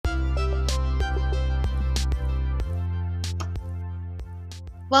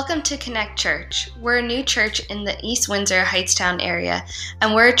Welcome to Connect Church. We're a new church in the East Windsor Heightstown area,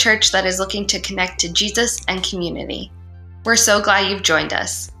 and we're a church that is looking to connect to Jesus and community. We're so glad you've joined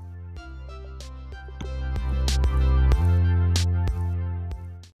us.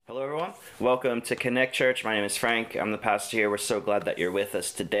 Hello everyone, welcome to Connect Church. My name is Frank, I'm the pastor here. We're so glad that you're with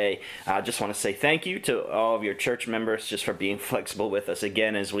us today. I just want to say thank you to all of your church members just for being flexible with us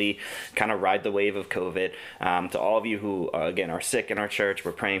again as we kind of ride the wave of COVID. To all of you who, again, are sick in our church,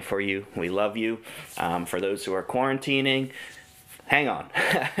 we're praying for you. We love you. For those who are quarantining, hang on.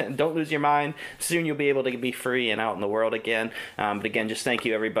 Don't lose your mind. Soon you'll be able to be free and out in the world again. But again, just thank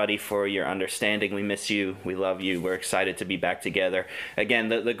you everybody for your understanding. We miss you. We love you. We're excited to be back together. Again,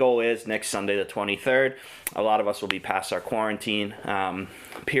 the goal is next Sunday, the 23rd. A lot of us will be past our quarantine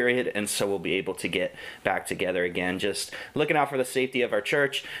period, and so we'll be able to get back together again. Just looking out for the safety of our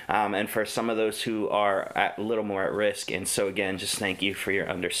church and for some of those who are a little more at risk. And so again, just thank you for your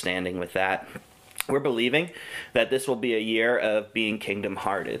understanding with that. We're believing that this will be a year of being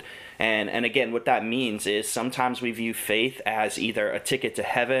kingdom-hearted. And again, what that means is sometimes we view faith as either a ticket to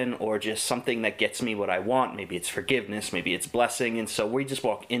heaven or just something that gets me what I want. Maybe it's forgiveness, maybe it's blessing. And so we just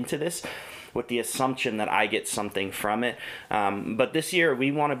walk into this with the assumption that I get something from it. But this year,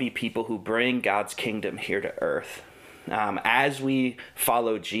 we want to be people who bring God's kingdom here to earth. As we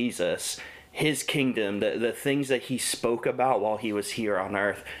follow Jesus, his kingdom, the things that he spoke about while he was here on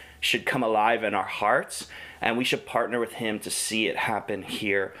earth, should come alive in our hearts, and we should partner with him to see it happen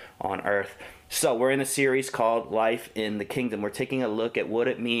here on earth. So we're in a series called Life in the Kingdom. We're taking a look at what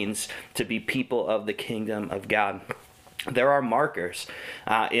it means to be people of the kingdom of God. There are markers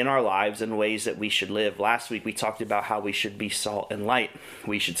in our lives and ways that we should live. Last week we talked about how we should be salt and light.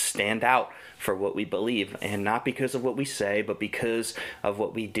 We should stand out for what we believe, and not because of what we say, but because of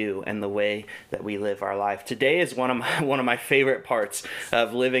what we do and the way that we live our life. Today is one of my favorite parts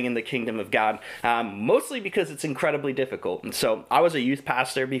of living in the kingdom of God, mostly because it's incredibly difficult. And so I was a youth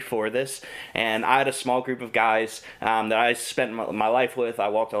pastor before this, and I had a small group of guys that I spent my life with, I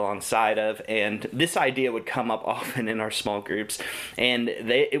walked alongside of, and this idea would come up often in our small groups, and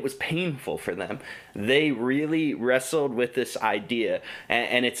it was painful for them. They really wrestled with this idea,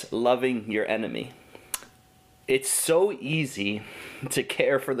 and it's loving your enemy. It's so easy to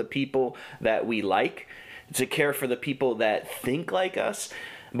care for the people that we like, to care for the people that think like us,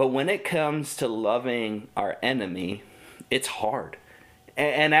 but when it comes to loving our enemy, it's hard.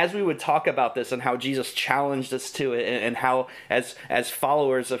 And as we would talk about this and how Jesus challenged us to it, and how as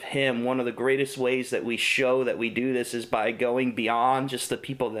followers of him, one of the greatest ways that we show that we do this is by going beyond just the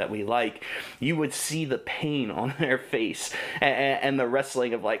people that we like, you would see the pain on their face and the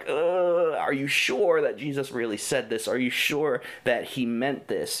wrestling of like, are you sure that Jesus really said this? Are you sure that he meant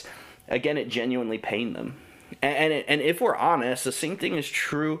this? Again, it genuinely pained them. And if we're honest, the same thing is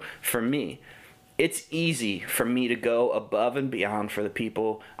true for me. It's easy for me to go above and beyond for the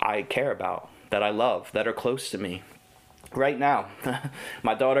people I care about, that I love, that are close to me. Right now,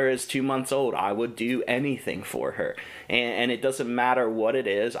 my daughter is 2 months old. I would do anything for her. And it doesn't matter what it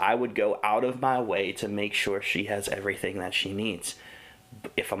is. I would go out of my way to make sure she has everything that she needs.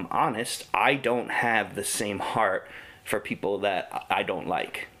 If I'm honest, I don't have the same heart for people that I don't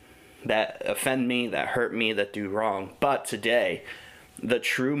like, that offend me, that hurt me, that do wrong. But today, the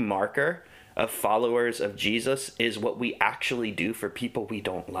true marker of followers of Jesus is what we actually do for people we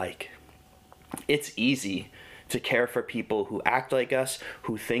don't like. It's easy to care for people who act like us,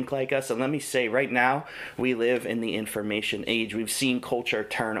 who think like us. And let me say, right now, we live in the information age. We've seen culture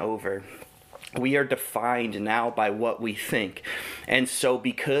turn over. We are defined now by what we think. And so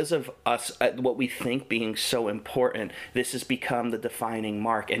because of us, what we think being so important, this has become the defining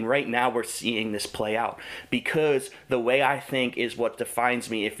mark. And right now we're seeing this play out, because the way I think is what defines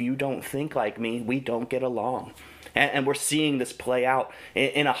me. If you don't think like me, we don't get along. And we're seeing this play out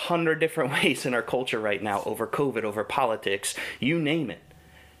in 100 different ways in our culture right now, over COVID, over politics, you name it.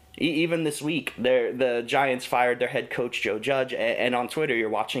 Even this week, the Giants fired their head coach, Joe Judge, and on Twitter, you're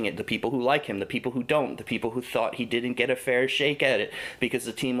watching it. The people who like him, the people who don't, the people who thought he didn't get a fair shake at it because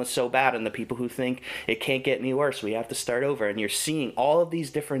the team was so bad, and the people who think it can't get any worse, we have to start over. And you're seeing all of these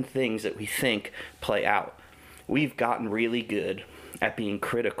different things that we think play out. We've gotten really good at being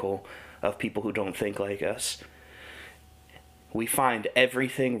critical of people who don't think like us. We find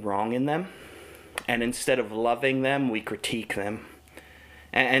everything wrong in them, and instead of loving them, we critique them.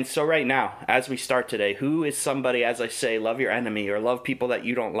 And so right now, as we start today, who is somebody, as I say, love your enemy or love people that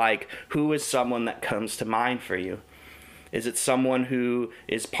you don't like, who is someone that comes to mind for you? Is it someone who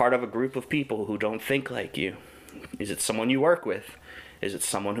is part of a group of people who don't think like you? Is it someone you work with? Is it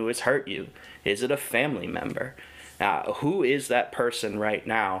someone who has hurt you? Is it a family member? Who is that person right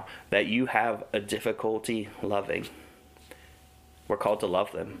now that you have a difficulty loving? We're called to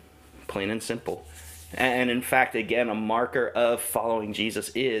love them, plain and simple. And in fact, again, a marker of following Jesus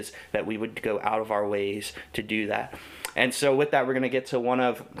is that we would go out of our ways to do that. And so with that, we're going to get to one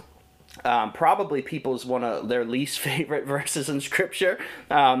of probably one of their least favorite verses in Scripture.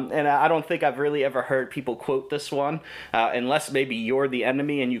 And I don't think I've really ever heard people quote this one, unless maybe you're the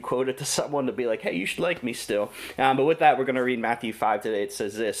enemy and you quote it to someone to be like, hey, you should like me still. But with that, we're going to read Matthew 5 today. It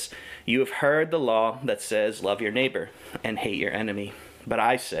says this: "You have heard the law that says, love your neighbor and hate your enemy. But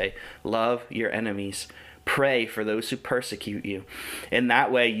I say, love your enemies. Pray for those who persecute you. In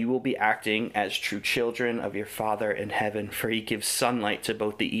that way, you will be acting as true children of your Father in heaven, for he gives sunlight to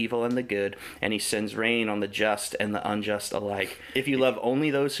both the evil and the good, and he sends rain on the just and the unjust alike. If you love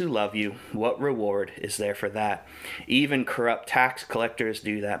only those who love you, what reward is there for that? Even corrupt tax collectors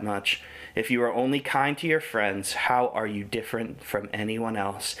do that much. If you are only kind to your friends, how are you different from anyone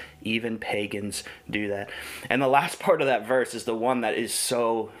else? Even pagans do that." And the last part of that verse is the one that is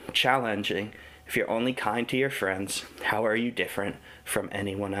so challenging. If you're only kind to your friends, how are you different from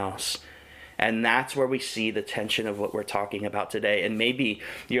anyone else? And that's where we see the tension of what we're talking about today. And maybe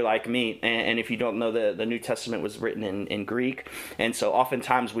you're like me, and if you don't know, the New Testament was written in Greek. And so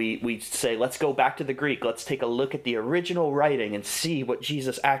oftentimes we say, let's go back to the Greek. Let's take a look at the original writing and see what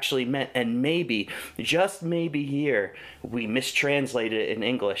Jesus actually meant. And maybe, just maybe here, we mistranslated it in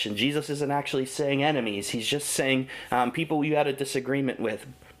English. And Jesus isn't actually saying enemies. He's just saying people you had a disagreement with,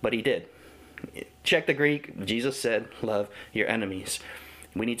 but he did. Check the Greek. Jesus said, love your enemies.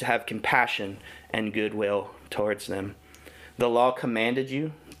 We need to have compassion and goodwill towards them. The law commanded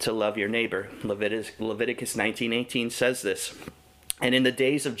you to love your neighbor. Leviticus 19:18 says this. And in the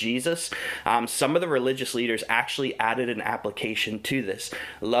days of Jesus, some of the religious leaders actually added an application to this.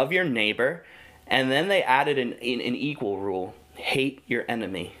 Love your neighbor. And then they added an equal rule. Hate your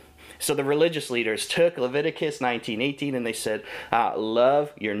enemy. So the religious leaders took Leviticus 19:18 and they said,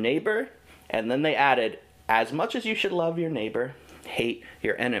 love your neighbor. And then they added, as much as you should love your neighbor, hate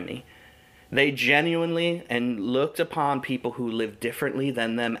your enemy. They genuinely and looked upon people who lived differently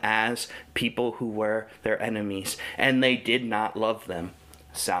than them as people who were their enemies, and they did not love them.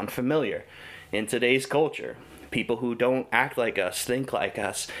 Sound familiar? In today's culture, people who don't act like us, think like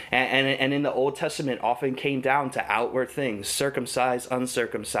us, and in the Old Testament often came down to outward things, circumcised,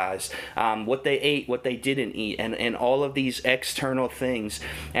 uncircumcised, what they ate, what they didn't eat, and all of these external things.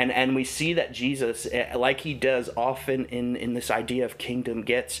 And we see that Jesus, like he does often in this idea of kingdom,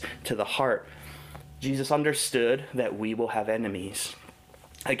 gets to the heart. Jesus understood that we will have enemies.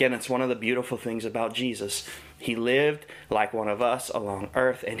 Again, it's one of the beautiful things about Jesus. He lived like one of us along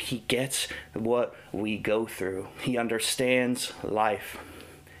earth, and he gets what we go through. He understands life.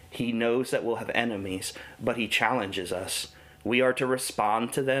 He knows that we'll have enemies, but he challenges us. We are to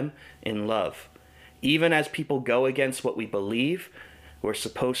respond to them in love. Even as people go against what we believe, we're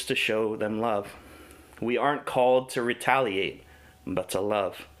supposed to show them love. We aren't called to retaliate, but to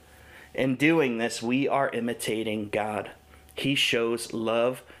love. In doing this, we are imitating God. He shows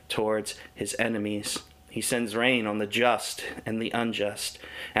love towards his enemies. He sends rain on the just and the unjust.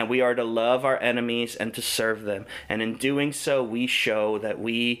 And we are to love our enemies and to serve them. And in doing so, we show that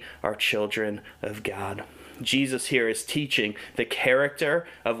we are children of God. Jesus here is teaching the character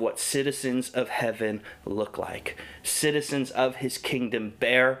of what citizens of heaven look like. Citizens of his kingdom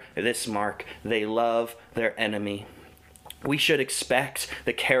bear this mark. They love their enemy. We should expect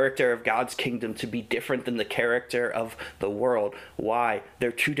the character of God's kingdom to be different than the character of the world. Why?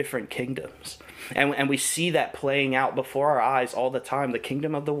 They're two different kingdoms. And we see that playing out before our eyes all the time, the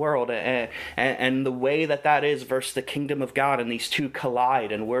kingdom of the world and the way that is versus the kingdom of God, and these two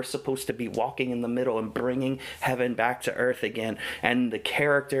collide, and we're supposed to be walking in the middle and bringing heaven back to earth again. And the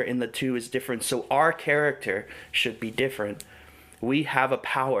character in the two is different, so our character should be different. We have a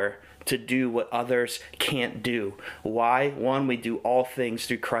power to do what others can't do. Why? One, we do all things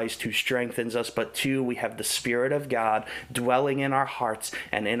through Christ who strengthens us, but two, we have the Spirit of God dwelling in our hearts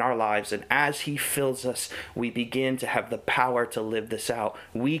and in our lives, and as he fills us, we begin to have the power to live this out.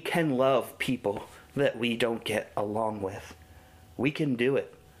 We can love people that we don't get along with. We can do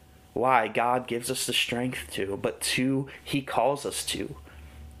it. Why? God gives us the strength to, but two, he calls us to.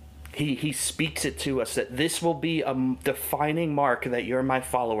 He speaks it to us that this will be a defining mark that you're my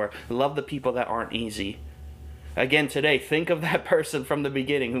follower. Love the people that aren't easy. Again, today, think of that person from the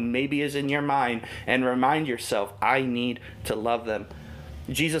beginning who maybe is in your mind and remind yourself, I need to love them.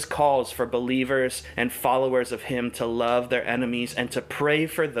 Jesus calls for believers and followers of him to love their enemies and to pray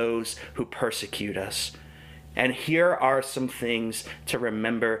for those who persecute us. And here are some things to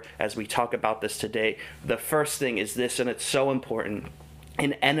remember as we talk about this today. The first thing is this, and it's so important.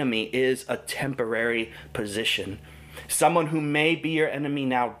 An enemy is a temporary position. Someone who may be your enemy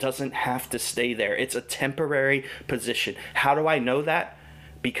now doesn't have to stay there. It's a temporary position. How do I know that?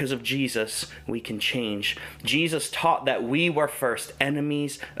 Because of Jesus, we can change. Jesus taught that we were first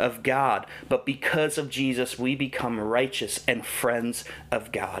enemies of God, but because of Jesus, we become righteous and friends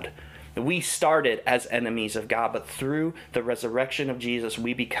of God. We started as enemies of God, but through the resurrection of Jesus,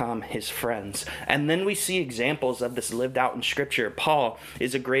 we become his friends. And then we see examples of this lived out in Scripture. Paul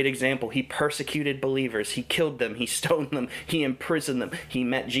is a great example. He persecuted believers. He killed them. He stoned them. He imprisoned them. He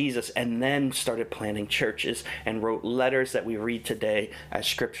met Jesus and then started planting churches and wrote letters that we read today as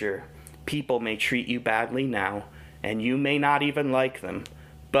Scripture. People may treat you badly now, and you may not even like them,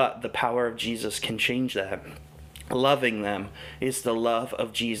 but the power of Jesus can change that. Loving them is the love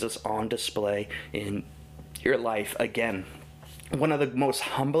of Jesus on display in your life. Again, one of the most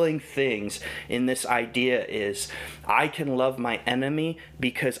humbling things in this idea is I can love my enemy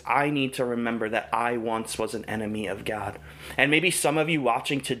because I need to remember that I once was an enemy of God. And maybe some of you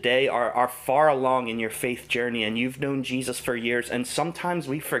watching today are far along in your faith journey and you've known Jesus for years, and sometimes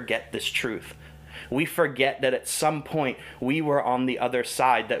we forget this truth. We forget that at some point we were on the other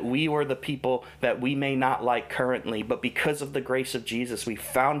side, that we were the people that we may not like currently, but because of the grace of Jesus, we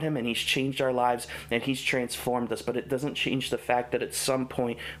found him and he's changed our lives and he's transformed us. But it doesn't change the fact that at some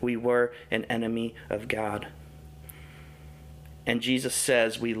point we were an enemy of God. And Jesus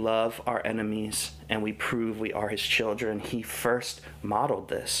says we love our enemies and we prove we are his children. He first modeled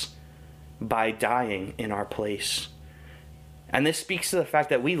this by dying in our place. And this speaks to the fact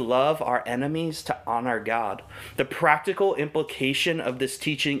that we love our enemies to honor God. The practical implication of this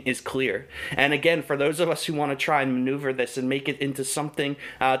teaching is clear. And again, for those of us who want to try and maneuver this and make it into something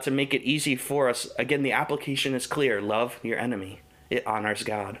to make it easy for us, again, the application is clear. Love your enemy. It honors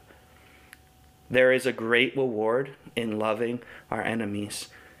God. There is a great reward in loving our enemies.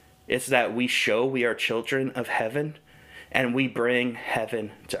 It's that we show we are children of heaven and we bring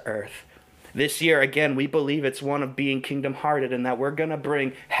heaven to earth. This year, again, we believe it's one of being kingdom-hearted and that we're going to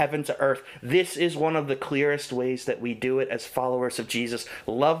bring heaven to earth. This is one of the clearest ways that we do it as followers of Jesus.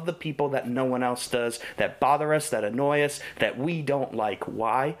 Love the people that no one else does, that bother us, that annoy us, that we don't like.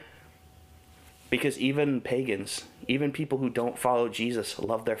 Why? Because even pagans, even people who don't follow Jesus,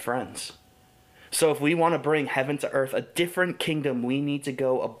 love their friends. So if we want to bring heaven to earth, a different kingdom, we need to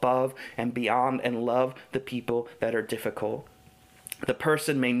go above and beyond and love the people that are difficult. The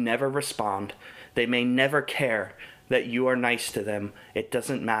person may never respond. They may never care that you are nice to them. It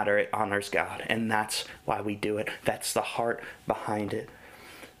doesn't matter. It honors God. And that's why we do it. That's the heart behind it.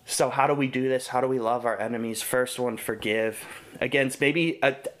 So how do we do this? How do we love our enemies? First one, forgive. Again, maybe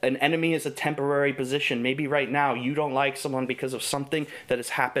an enemy is a temporary position. Maybe right now you don't like someone because of something that has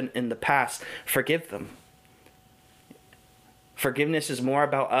happened in the past. Forgive them. Forgiveness is more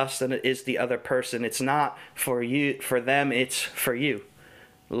about us than it is the other person. It's not for you, for them, it's for you.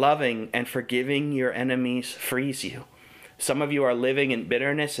 Loving and forgiving your enemies frees you. Some of you are living in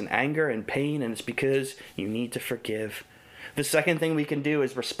bitterness and anger and pain, and it's because you need to forgive. The second thing we can do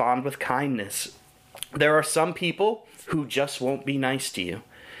is respond with kindness. There are some people who just won't be nice to you.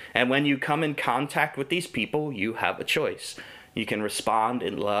 And when you come in contact with these people, you have a choice. You can respond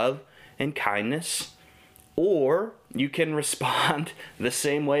in love and kindness, or you can respond the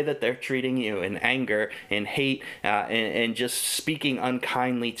same way that they're treating you, in anger, in hate, and just speaking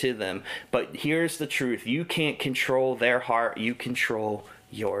unkindly to them. But here's the truth. You can't control their heart. You control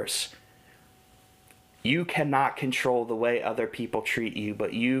yours. You cannot control the way other people treat you,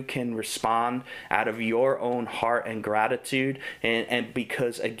 but you can respond out of your own heart and gratitude, and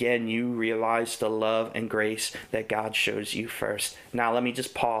because, again, you realize the love and grace that God shows you first. Now, let me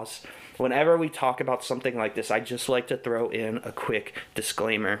just pause. Whenever we talk about something like this, I just like to throw in a quick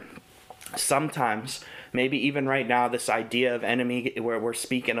disclaimer. Sometimes, maybe even right now, this idea of enemy, where we're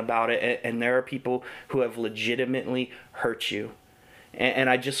speaking about it, and there are people who have legitimately hurt you. And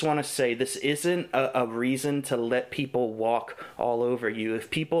I just want to say, this isn't a reason to let people walk all over you. If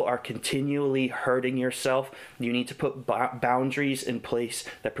people are continually hurting yourself, you need to put boundaries in place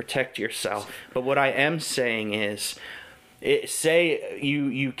that protect yourself. But what I am saying is, say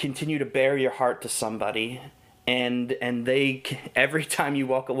you continue to bare your heart to somebody, and they, every time you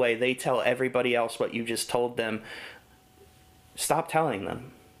walk away, they tell everybody else what you just told them. Stop telling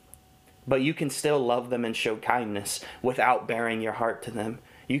them. But you can still love them and show kindness without baring your heart to them.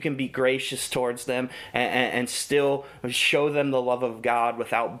 You can be gracious towards them and still show them the love of God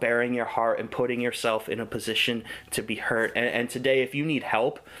without bearing your heart and putting yourself in a position to be hurt. And today, if you need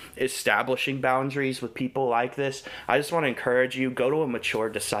help establishing boundaries with people like this, I just want to encourage you, go to a mature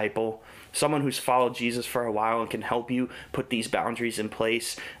disciple, someone who's followed Jesus for a while and can help you put these boundaries in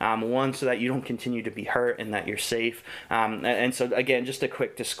place. One, so that you don't continue to be hurt and that you're safe. And so, again, just a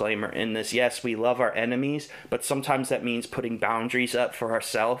quick disclaimer in this. Yes, we love our enemies, but sometimes that means putting boundaries up for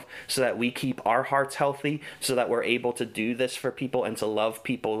ourselves so that we keep our hearts healthy, so that we're able to do this for people and to love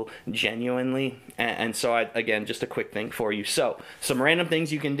people genuinely. And so, again, just a quick thing for you. So, some random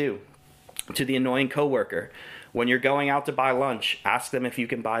things you can do. To the annoying coworker, when you're going out to buy lunch, ask them if you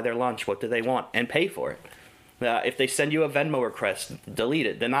can buy their lunch. What do they want? And pay for it. If they send you a Venmo request, delete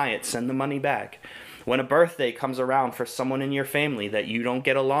it, deny it, send the money back. When a birthday comes around for someone in your family that you don't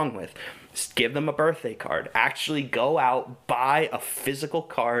get along with, give them a birthday card. Actually go out, buy a physical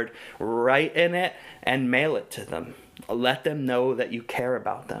card, write in it, and mail it to them. Let them know that you care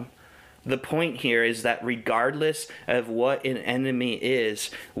about them. The point here is that regardless of what an enemy is,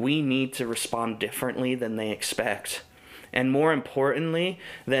 we need to respond differently than they expect. And more importantly,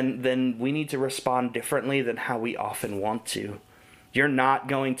 then we need to respond differently than how we often want to. You're not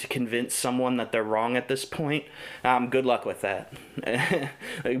going to convince someone that they're wrong at this point. Good luck with that.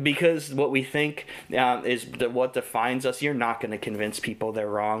 Because what we think is what defines us. You're not going to convince people they're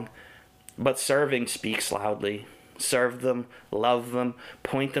wrong. But serving speaks loudly. Serve them, love them,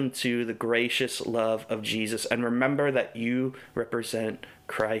 point them to the gracious love of Jesus, and remember that you represent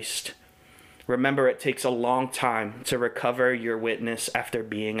Christ. Remember, it takes a long time to recover your witness after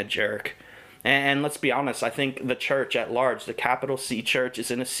being a jerk. And let's be honest, I think the church at large, the capital C church, is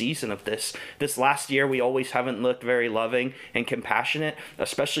in a season of this. This last year, we always haven't looked very loving and compassionate,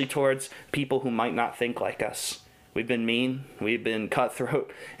 especially towards people who might not think like us. We've been mean, we've been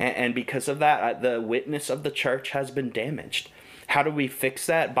cutthroat, and because of that, the witness of the church has been damaged. How do we fix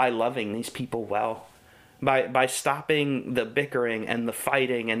that? By loving these people well. By stopping the bickering and the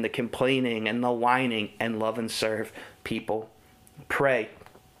fighting and the complaining and the whining, and love and serve people. Pray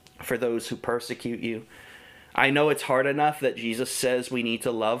for those who persecute you. I know it's hard enough that Jesus says we need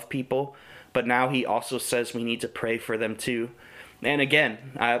to love people, but now he also says we need to pray for them too. And again,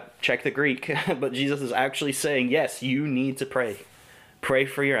 check the Greek, but Jesus is actually saying, yes, you need to pray. Pray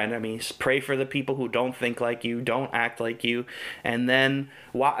for your enemies. Pray for the people who don't think like you, don't act like you. And then,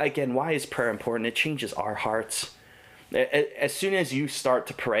 why is prayer important? It changes our hearts. As soon as you start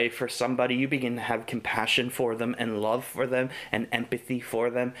to pray for somebody, you begin to have compassion for them and love for them and empathy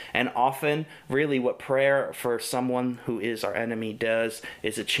for them. And often, really, what prayer for someone who is our enemy does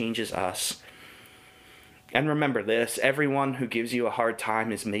is it changes us. And remember this, everyone who gives you a hard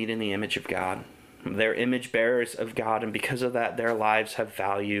time is made in the image of God. They're image bearers of God, and because of that, their lives have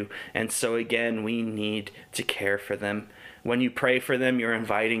value. And so again, we need to care for them. When you pray for them, you're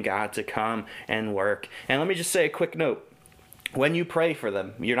inviting God to come and work. And let me just say a quick note. When you pray for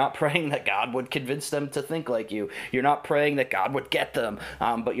them, you're not praying that God would convince them to think like you. You're not praying that God would get them,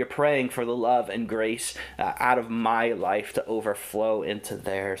 but you're praying for the love and grace out of my life to overflow into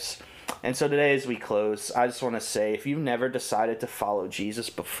theirs. And so today, as we close, I just want to say, if you've never decided to follow Jesus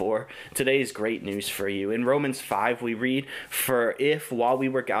before, today is great news for you. In Romans 5, we read, "For if, while we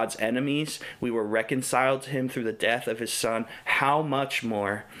were God's enemies, we were reconciled to him through the death of his Son, how much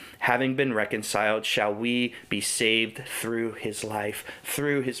more, having been reconciled, shall we be saved through his life,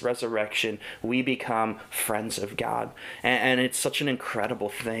 through his resurrection? We become friends of God." And it's such an incredible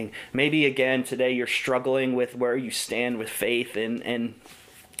thing. Maybe, again, today you're struggling with where you stand with faith, and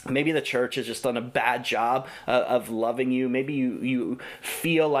maybe the church has just done a bad job of loving you. Maybe you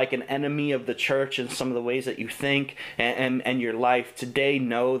feel like an enemy of the church in some of the ways that you think and your life. Today,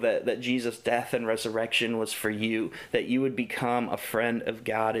 know that Jesus' death and resurrection was for you, that you would become a friend of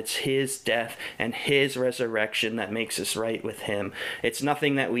God. It's his death and his resurrection that makes us right with him. It's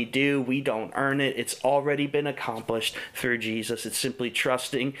nothing that we do. We don't earn it. It's already been accomplished through Jesus. It's simply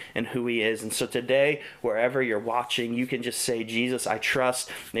trusting in who he is. And so today, wherever you're watching, you can just say, Jesus, I trust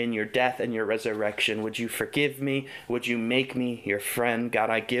in your death and your resurrection. Would you forgive me? Would you make me your friend? God,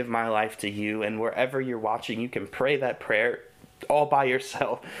 I give my life to you. And wherever you're watching, you can pray that prayer all by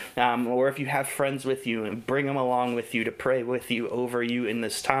yourself, or if you have friends with you, and bring them along with you to pray with you, over you in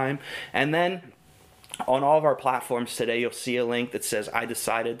this time. And then on all of our platforms today, you'll see a link that says, I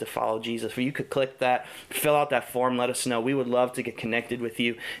decided to follow Jesus. You could click that, fill out that form, let us know. We would love to get connected with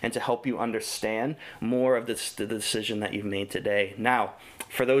you and to help you understand more of the decision that you've made today. Now,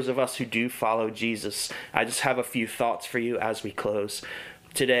 for those of us who do follow Jesus, I just have a few thoughts for you as we close.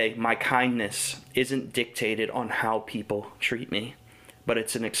 Today, my kindness isn't dictated on how people treat me, but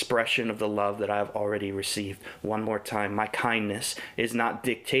it's an expression of the love that I have already received. One more time, my kindness is not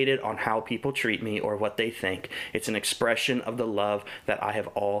dictated on how people treat me or what they think. It's an expression of the love that I have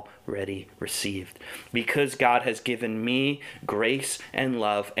already received. Because God has given me grace and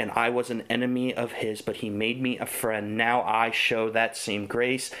love, and I was an enemy of his, but he made me a friend. Now I show that same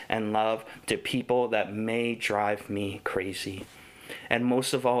grace and love to people that may drive me crazy. And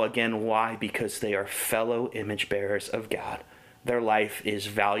most of all, again, why? Because they are fellow image bearers of God. Their life is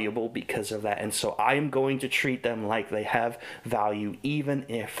valuable because of that. And so I am going to treat them like they have value, even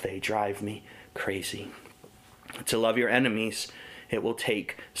if they drive me crazy. To love your enemies, it will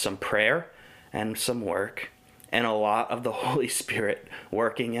take some prayer and some work and a lot of the Holy Spirit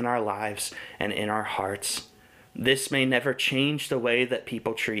working in our lives and in our hearts. This may never change the way that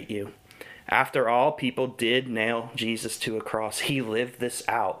people treat you. After all, people did nail Jesus to a cross. He lived this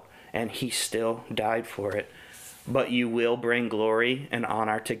out, and he still died for it. But you will bring glory and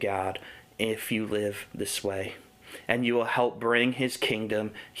honor to God if you live this way. And you will help bring his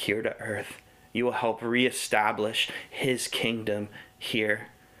kingdom here to earth. You will help reestablish his kingdom here.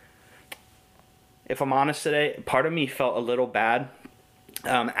 If I'm honest today, part of me felt a little bad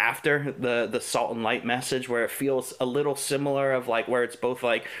after the salt and light message, where it feels a little similar of like where it's both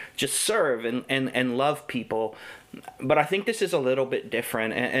like just serve and love people. But I think this is a little bit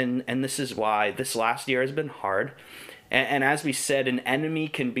different, and this is why this last year has been hard. And as we said, an enemy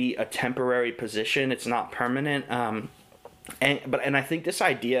can be a temporary position. It's not permanent. And I think this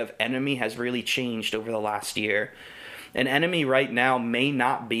idea of enemy has really changed over the last year. An enemy right now may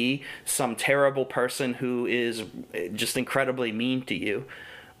not be some terrible person who is just incredibly mean to you,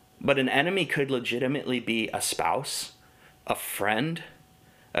 but an enemy could legitimately be a spouse, a friend,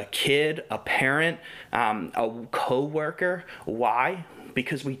 a kid, a parent, a co-worker. Why?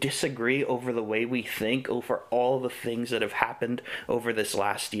 Because we disagree over the way we think, over all the things that have happened over this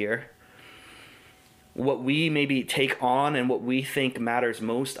last year. What we maybe take on and what we think matters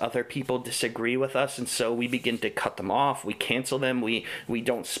most, other people disagree with us, and so we begin to cut them off. We cancel them. We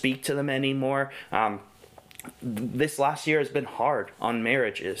don't speak to them anymore. This last year has been hard on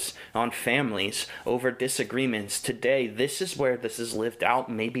marriages, on families, over disagreements. Today, this is where this is lived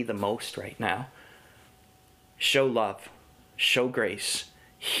out maybe the most right now. Show love. Show grace.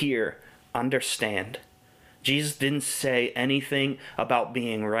 Hear. Understand. Jesus didn't say anything about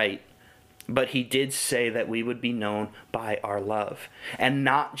being right, but he did say that we would be known by our love. And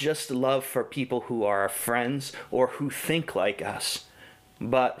not just love for people who are our friends or who think like us,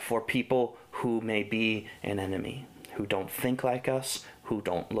 but for people who may be an enemy, who don't think like us, who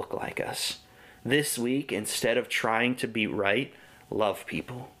don't look like us. This week, instead of trying to be right, love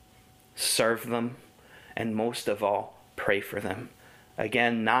people, serve them, and most of all, pray for them.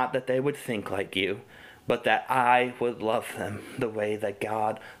 Again, not that they would think like you, but that I would love them the way that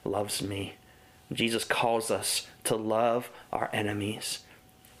God loves me. Jesus calls us to love our enemies,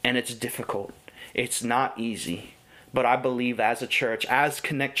 and it's difficult. It's not easy. But I believe as a church, as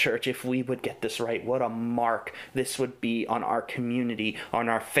Connect Church, if we would get this right, what a mark this would be on our community, on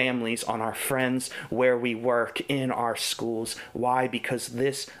our families, on our friends, where we work, in our schools. Why? Because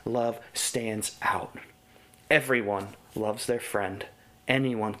this love stands out. Everyone loves their friend.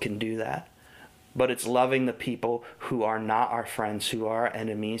 Anyone can do that. But it's loving the people who are not our friends, who are our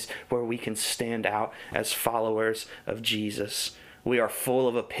enemies, where we can stand out as followers of Jesus. We are full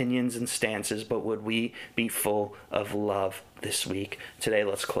of opinions and stances, but would we be full of love this week? Today,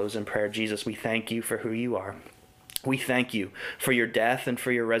 let's close in prayer. Jesus, we thank you for who you are. We thank you for your death and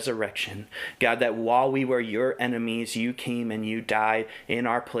for your resurrection. God, that while we were your enemies, you came and you died in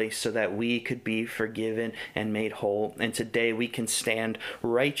our place so that we could be forgiven and made whole. And today we can stand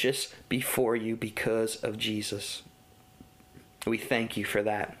righteous before you because of Jesus. We thank you for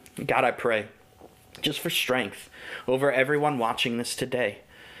that. God, I pray just for strength over everyone watching this today.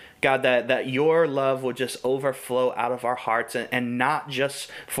 God, that your love will just overflow out of our hearts, and not just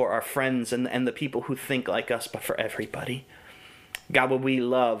for our friends and the people who think like us, but for everybody. God, would we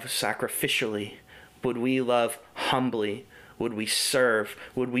love sacrificially? Would we love humbly? Would we serve?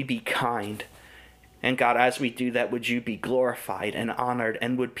 Would we be kind? And God, as we do that, would you be glorified and honored?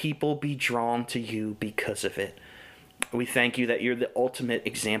 And would people be drawn to you because of it? We thank you that you're the ultimate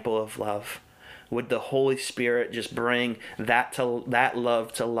example of love. Would the Holy Spirit just bring that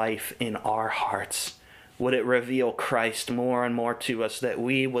love to life in our hearts? Would it reveal Christ more and more to us, that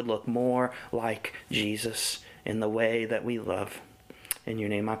we would look more like Jesus in the way that we love? In your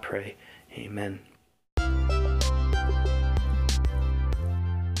name I pray. Amen.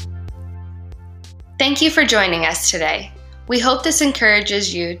 Thank you for joining us today. We hope this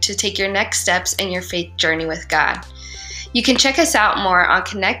encourages you to take your next steps in your faith journey with God. You can check us out more on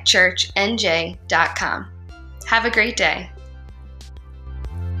connectchurchnj.com. Have a great day.